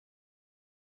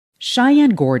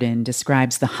Cheyenne Gordon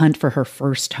describes the hunt for her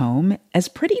first home as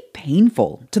pretty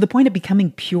painful, to the point of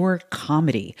becoming pure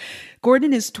comedy.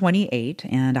 Gordon is 28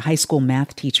 and a high school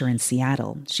math teacher in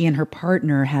Seattle. She and her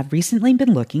partner have recently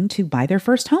been looking to buy their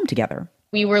first home together.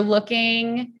 We were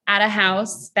looking at a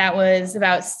house that was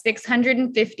about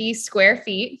 650 square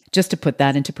feet. Just to put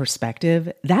that into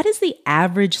perspective, that is the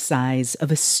average size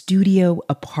of a studio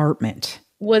apartment.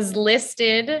 Was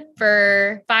listed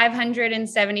for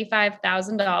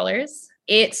 $575,000.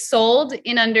 It sold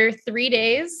in under 3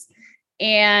 days,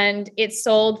 and it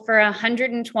sold for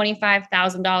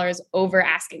 $125,000 over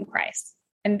asking price.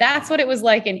 And that's what it was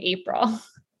like in April.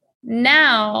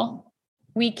 Now,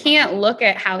 we can't look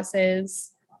at houses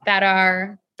that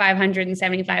are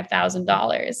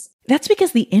 $575,000. That's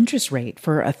because the interest rate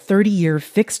for a 30-year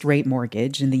fixed-rate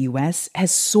mortgage in the U.S.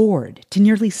 has soared to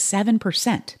nearly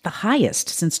 7%, the highest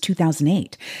since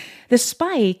 2008. The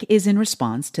spike is in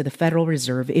response to the Federal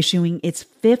Reserve issuing its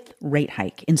fifth rate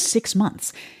hike in 6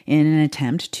 months in an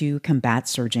attempt to combat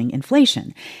surging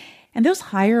inflation. And those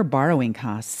higher borrowing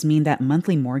costs mean that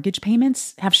monthly mortgage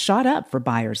payments have shot up for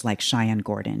buyers like Cheyenne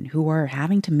Gordon, who are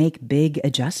having to make big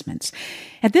adjustments.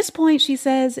 At this point, she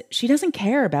says she doesn't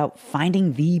care about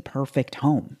finding the perfect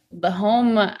home. The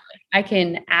home I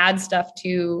can add stuff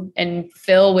to and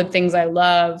fill with things I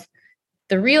love.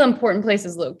 The real important place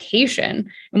is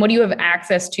location. And what do you have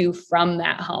access to from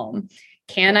that home?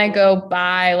 Can I go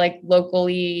buy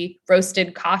locally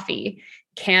roasted coffee?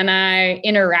 Can I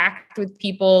interact with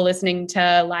people listening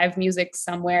to live music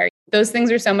somewhere? Those things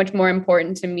are so much more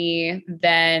important to me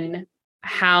than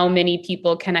how many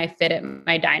people can I fit at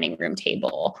my dining room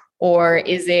table? Or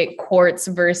is it quartz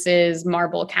versus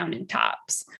marble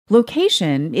countertops?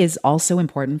 Location is also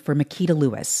important for Makita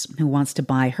Lewis, who wants to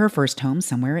buy her first home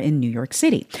somewhere in New York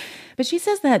City. But she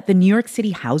says that the New York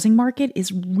City housing market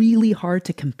is really hard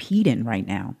to compete in right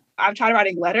now. I've tried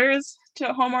writing letters to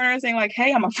homeowners saying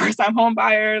hey, I'm a first-time home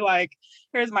buyer.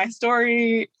 Here's my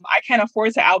story. I can't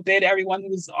afford to outbid everyone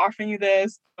who's offering you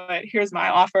this, but here's my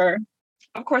offer.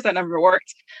 Of course, that never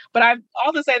worked. But I've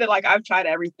also say that I've tried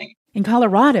everything. In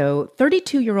Colorado,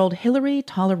 32-year-old Hillary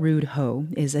Tollerud Ho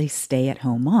is a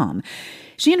stay-at-home mom.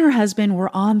 She and her husband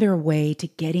were on their way to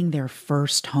getting their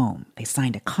first home. They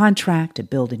signed a contract to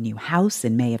build a new house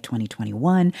in May of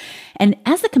 2021. And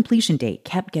as the completion date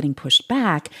kept getting pushed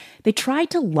back, they tried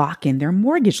to lock in their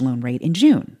mortgage loan rate in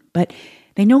June. But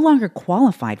they no longer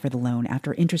qualified for the loan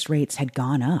after interest rates had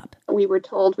gone up. We were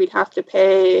told we'd have to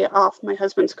pay off my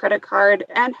husband's credit card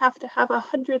and have to have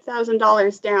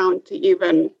 $100,000 down to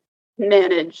even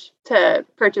manage to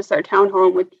purchase our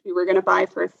townhome, which we were going to buy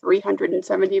for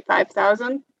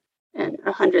 $375,000, and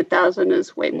 $100,000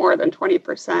 is way more than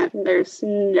 20%. And there's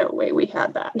no way we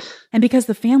had that. And because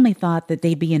the family thought that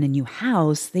they'd be in a new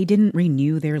house, they didn't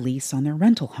renew their lease on their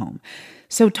rental home.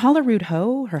 So Tollerud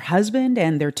Ho, her husband,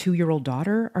 and their 2-year-old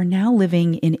daughter are now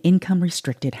living in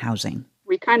income-restricted housing.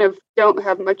 We kind of don't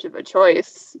have much of a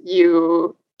choice.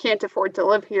 You can't afford to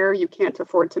live here. You can't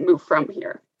afford to move from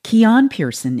here. Keon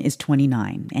Pearson is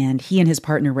 29, and he and his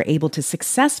partner were able to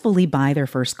successfully buy their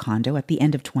first condo at the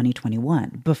end of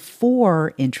 2021,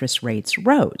 before interest rates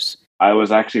rose. I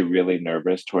was actually really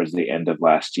nervous towards the end of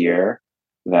last year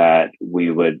that we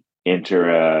would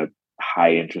enter a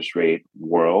high interest rate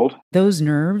world. Those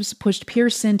nerves pushed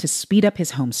Pearson to speed up his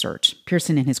home search.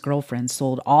 Pearson and his girlfriend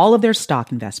sold all of their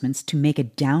stock investments to make a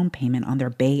down payment on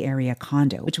their Bay Area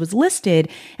condo, which was listed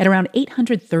at around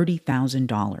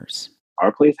 $830,000.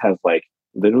 Our place has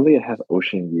literally it has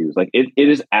ocean views. It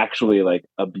is actually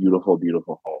a beautiful,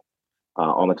 beautiful home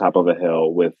on the top of a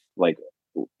hill with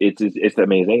it's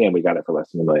amazing. And we got it for less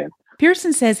than $1 million.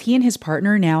 Pearson says he and his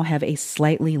partner now have a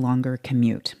slightly longer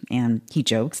commute. And he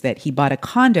jokes that he bought a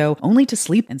condo only to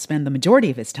sleep and spend the majority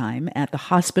of his time at the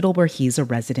hospital where he's a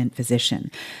resident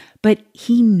physician. But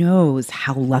he knows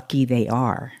how lucky they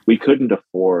are. We couldn't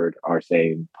afford our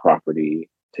same property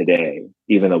today,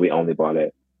 even though we only bought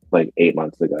it 8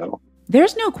 months ago.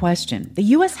 There's no question. The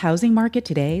U.S. housing market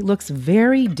today looks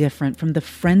very different from the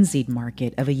frenzied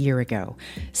market of a year ago.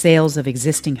 Sales of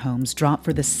existing homes dropped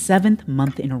for the 7th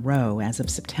month in a row as of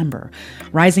September.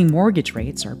 Rising mortgage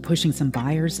rates are pushing some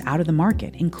buyers out of the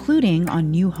market, including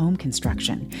on new home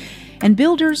construction. And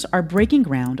builders are breaking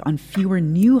ground on fewer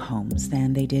new homes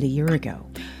than they did a year ago.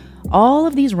 All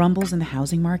of these rumbles in the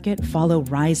housing market follow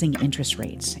rising interest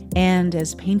rates. And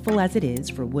as painful as it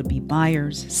is for would-be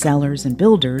buyers, sellers, and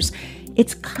builders,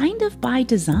 it's kind of by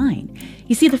design.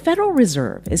 You see, the Federal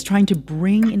Reserve is trying to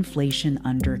bring inflation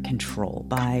under control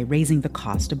by raising the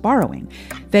cost of borrowing.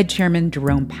 Fed Chairman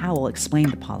Jerome Powell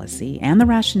explained the policy and the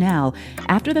rationale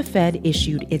after the Fed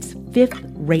issued its fifth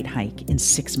rate hike in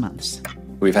 6 months.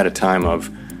 We've had a time of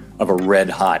a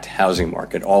red hot housing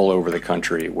market all over the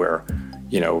country where,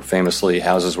 famously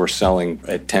houses were selling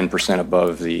at 10%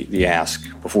 above the ask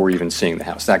before even seeing the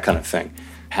house, that kind of thing.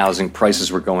 Housing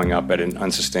prices were going up at an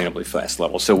unsustainably fast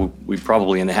level. So we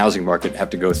probably in the housing market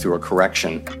have to go through a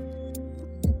correction.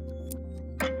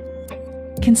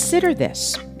 Consider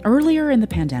this. Earlier in the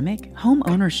pandemic, home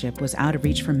ownership was out of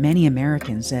reach for many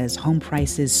Americans as home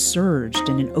prices surged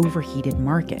in an overheated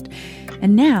market.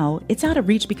 And now it's out of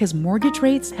reach because mortgage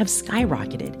rates have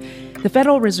skyrocketed. The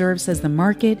Federal Reserve says the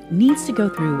market needs to go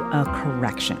through a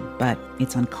correction, but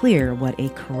it's unclear what a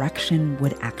correction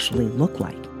would actually look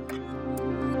like.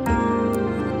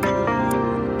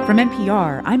 From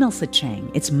NPR, I'm Ailsa Chang.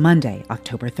 It's Monday,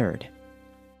 October 3rd.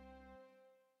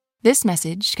 This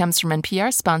message comes from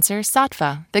NPR sponsor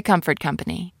Saatva, the comfort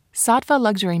company. Saatva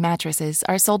luxury mattresses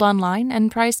are sold online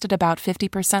and priced at about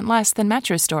 50% less than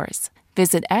mattress stores.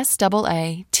 Visit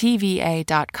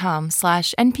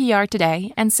SAATVA.com/NPR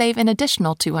today and save an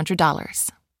additional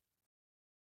 $200.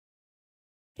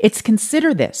 It's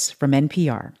Consider This from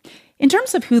NPR. In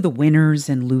terms of who the winners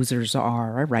and losers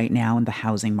are right now in the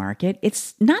housing market,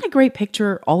 it's not a great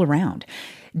picture all around.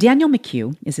 Daniel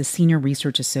McHugh is a senior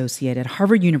research associate at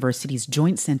Harvard University's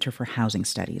Joint Center for Housing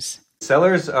Studies.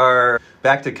 Sellers are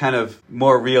back to kind of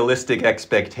more realistic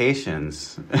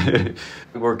expectations.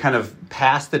 We're kind of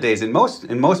past the days, in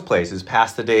most places,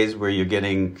 past the days where you're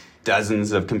getting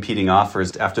dozens of competing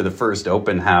offers after the first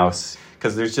open house,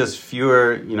 because there's just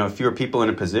fewer people in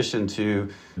a position to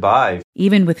buy.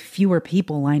 Even with fewer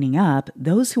people lining up,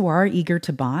 those who are eager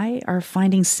to buy are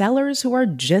finding sellers who are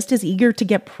just as eager to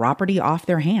get property off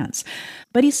their hands.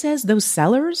 But he says those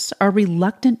sellers are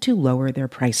reluctant to lower their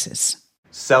prices.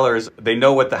 Sellers, they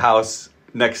know what the house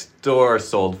next door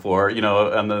sold for,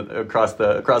 across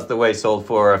the way sold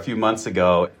for a few months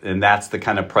ago, and that's the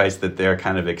kind of price that they're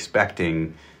kind of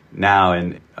expecting now.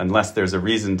 And unless there's a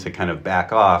reason to kind of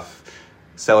back off,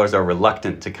 sellers are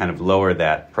reluctant to kind of lower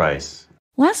that price.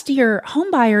 Last year,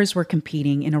 homebuyers were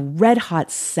competing in a red-hot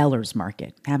seller's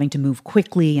market, having to move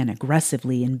quickly and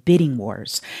aggressively in bidding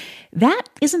wars. That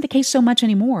isn't the case so much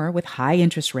anymore, with high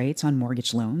interest rates on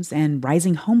mortgage loans and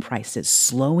rising home prices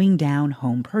slowing down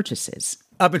home purchases.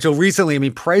 Up until recently,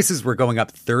 prices were going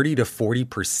up 30 to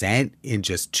 40% in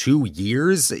just 2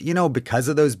 years, because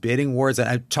of those bidding wars. And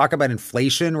I talk about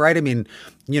inflation, right?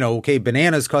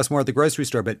 Bananas cost more at the grocery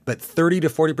store, but 30 to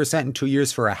 40% in 2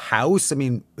 years for a house?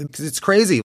 It's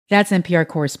crazy. That's NPR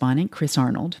correspondent Chris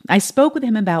Arnold. I spoke with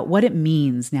him about what it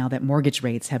means now that mortgage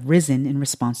rates have risen in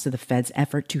response to the Fed's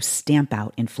effort to stamp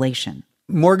out inflation.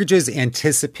 Mortgages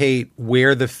anticipate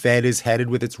where the Fed is headed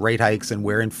with its rate hikes and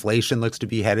where inflation looks to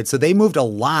be headed. So they moved a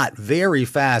lot very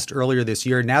fast earlier this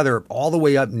year. Now they're all the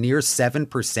way up near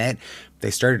 7%.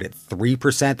 They started at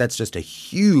 3%. That's just a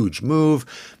huge move.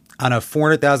 On a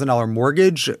 $400,000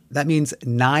 mortgage, that means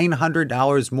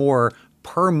 $900 more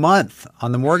per month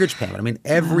on the mortgage payment.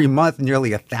 Every month,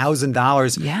 nearly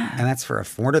 $1,000. Yeah. And that's for a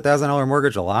 $400,000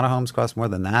 mortgage. A lot of homes cost more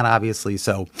than that, obviously.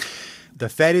 So the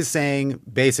Fed is saying,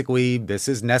 basically, this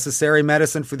is necessary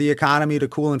medicine for the economy to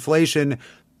cool inflation,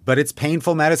 but it's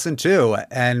painful medicine too.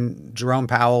 And Jerome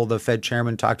Powell, the Fed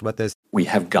chairman, talked about this. We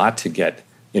have got to get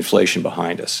inflation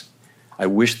behind us. I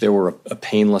wish there were a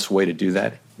painless way to do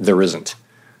that. There isn't.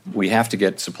 We have to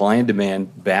get supply and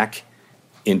demand back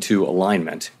into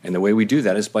alignment. And the way we do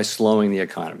that is by slowing the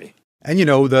economy. And,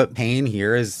 the pain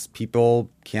here is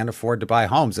people can't afford to buy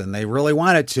homes and they really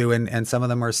wanted to. And some of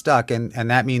them are stuck. And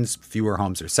that means fewer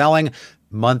homes are selling.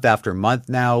 Month after month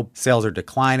now, sales are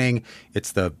declining.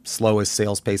 It's the slowest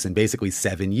sales pace in basically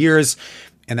 7 years.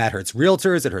 And that hurts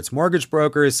realtors. It hurts mortgage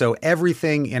brokers. So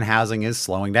everything in housing is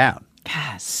slowing down.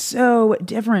 So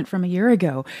different from a year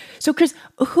ago. So, Chris,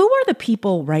 who are the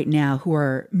people right now who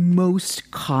are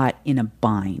most caught in a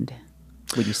bind,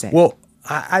 would you say? Well,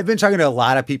 I've been talking to a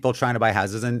lot of people trying to buy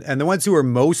houses, and the ones who are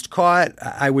most caught,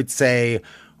 I would say,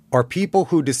 are people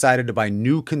who decided to buy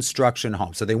new construction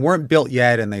homes. So they weren't built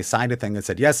yet, and they signed a thing that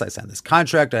said, yes, I signed this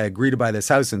contract. I agree to buy this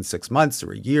house in 6 months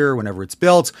or a year, whenever it's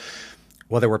built.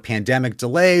 Well, there were pandemic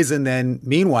delays, and then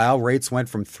meanwhile, rates went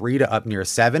from 3 to up near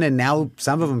 7, and now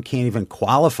some of them can't even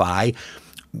qualify.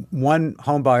 One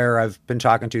home buyer I've been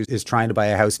talking to is trying to buy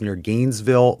a house near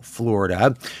Gainesville,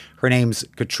 Florida. Her name's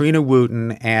Katrina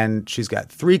Wooten, and she's got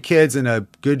 3 kids and a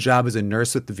good job as a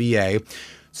nurse with the VA.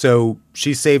 So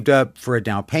she saved up for a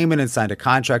down payment and signed a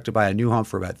contract to buy a new home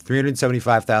for about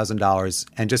 $375,000.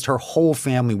 And just her whole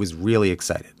family was really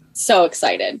excited. So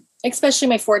excited, especially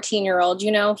my 14-year-old.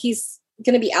 He's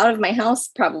going to be out of my house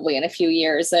probably in a few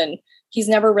years, and he's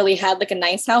never really had a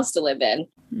nice house to live in.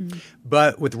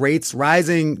 But with rates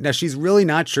rising, now she's really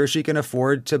not sure she can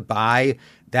afford to buy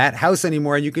that house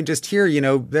anymore. And you can just hear,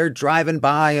 they're driving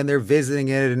by and they're visiting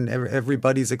it and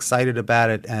everybody's excited about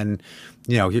it. And,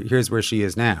 here's where she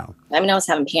is now. I was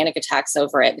having panic attacks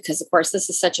over it because, of course, this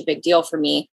is such a big deal for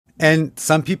me. And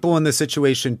some people in the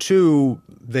situation, too,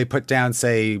 they put down,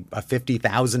 say, a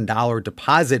 $50,000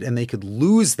 deposit and they could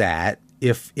lose that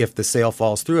if the sale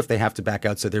falls through, if they have to back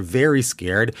out. So they're very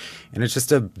scared. And it's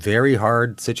just a very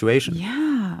hard situation.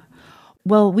 Yeah.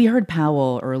 Well, we heard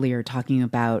Powell earlier talking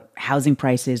about housing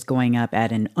prices going up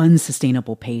at an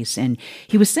unsustainable pace. And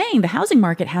he was saying the housing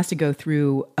market has to go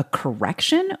through a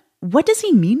correction. What does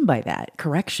he mean by that,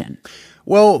 correction?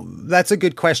 Well, that's a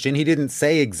good question. He didn't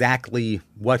say exactly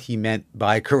what he meant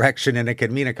by correction, and it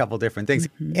could mean a couple different things.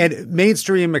 And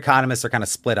mainstream economists are kind of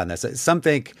split on this. Some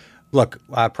think, look,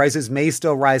 prices may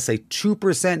still rise, say,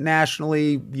 2%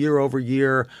 nationally year over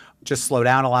year, just slow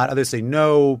down a lot. Others say,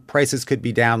 no, prices could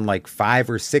be down like 5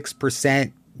 or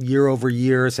 6% year over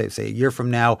year, say a year from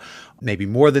now, maybe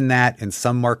more than that in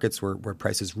some markets where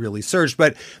prices really surged.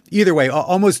 But either way,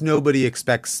 almost nobody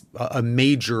expects a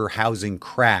major housing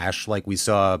crash like we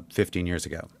saw 15 years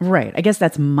ago. Right. I guess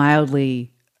that's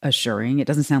mildly assuring. It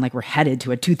doesn't sound like we're headed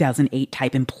to a 2008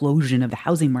 type implosion of the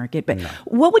housing market. But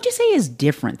what would you say is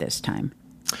different this time?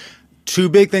 Two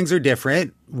big things are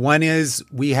different. One is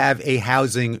we have a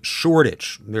housing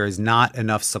shortage. There is not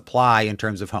enough supply in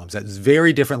terms of homes. That was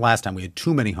very different last time. We had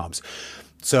too many homes.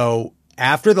 So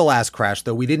after the last crash,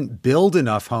 though, we didn't build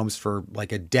enough homes for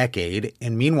like a decade.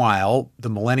 And meanwhile, the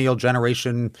millennial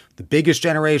generation, the biggest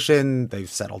generation, they've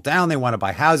settled down. They want to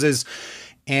buy houses.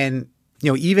 And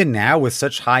even now with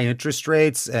such high interest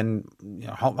rates and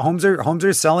homes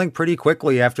are selling pretty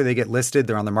quickly after they get listed.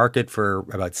 They're on the market for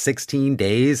about 16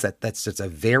 days. That's just a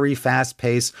very fast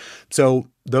pace. So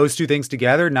those two things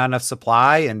together, not enough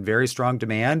supply and very strong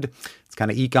demand. It's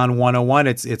kind of Econ 101.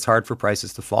 It's hard for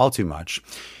prices to fall too much.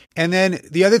 And then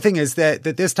the other thing is that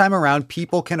this time around,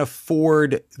 people can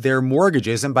afford their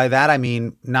mortgages. And by that, I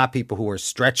mean, not people who are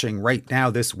stretching right now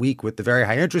this week with the very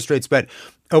high interest rates, but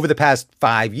over the past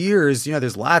 5 years,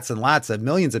 there's lots and lots of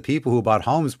millions of people who bought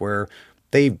homes where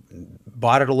they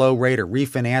bought at a low rate or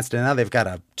refinanced, and now they've got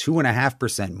a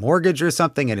 2.5% mortgage or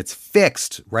something, and it's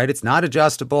fixed, right? It's not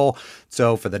adjustable.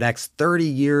 So for the next 30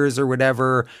 years or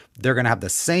whatever, they're going to have the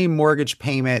same mortgage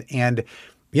payment. And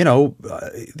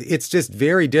it's just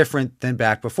very different than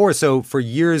back before. So for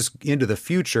years into the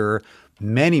future,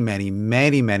 many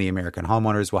American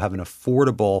homeowners will have an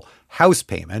affordable house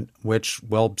payment, which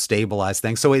will stabilize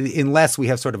things. So unless we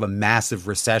have sort of a massive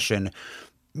recession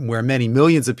where many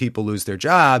millions of people lose their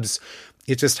jobs,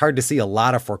 it's just hard to see a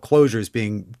lot of foreclosures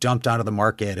being dumped onto the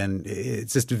market. And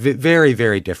it's just very,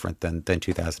 very different than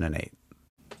 2008.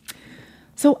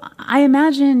 So I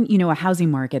imagine, a housing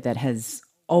market that has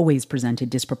always presented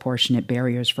disproportionate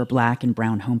barriers for Black and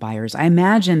brown home buyers. I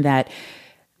imagine that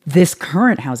this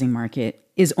current housing market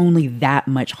is only that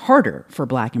much harder for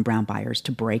Black and brown buyers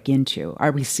to break into.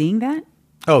 Are we seeing that?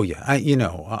 Oh, yeah.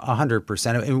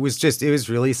 100%. It was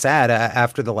really sad.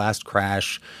 After the last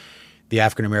crash, the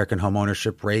African-American home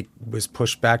ownership rate was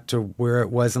pushed back to where it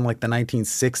was in like the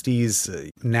 1960s.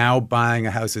 Now buying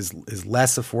a house is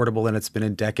less affordable than it's been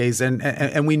in decades.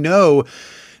 And we know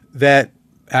that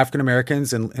African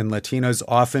Americans and Latinos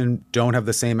often don't have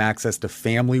the same access to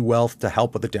family wealth to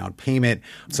help with the down payment.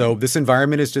 So this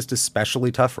environment is just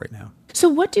especially tough right now. So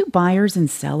what do buyers and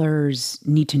sellers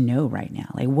need to know right now?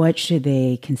 Like, what should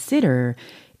they consider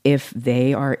if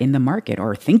they are in the market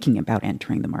or thinking about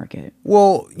entering the market?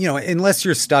 Well, unless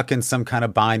you're stuck in some kind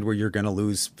of bind where you're going to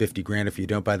lose $50,000 if you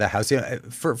don't buy the house.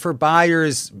 For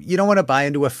buyers, you don't want to buy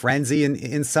into a frenzy. And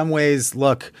in some ways,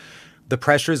 look, the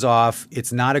pressure's off.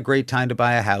 It's not a great time to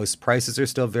buy a house. Prices are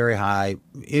still very high.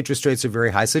 Interest rates are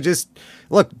very high. So just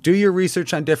do your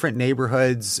research on different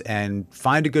neighborhoods and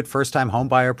find a good first-time home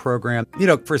buyer program.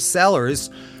 For sellers,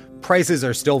 prices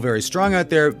are still very strong out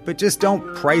there, but just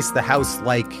don't price the house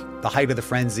like the height of the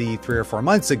frenzy 3 or 4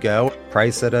 months ago.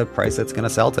 Price at a price that's going to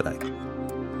sell today.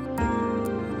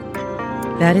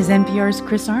 That is NPR's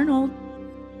Chris Arnold.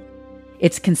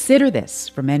 It's Consider This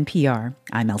from NPR.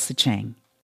 I'm Ailsa Chang.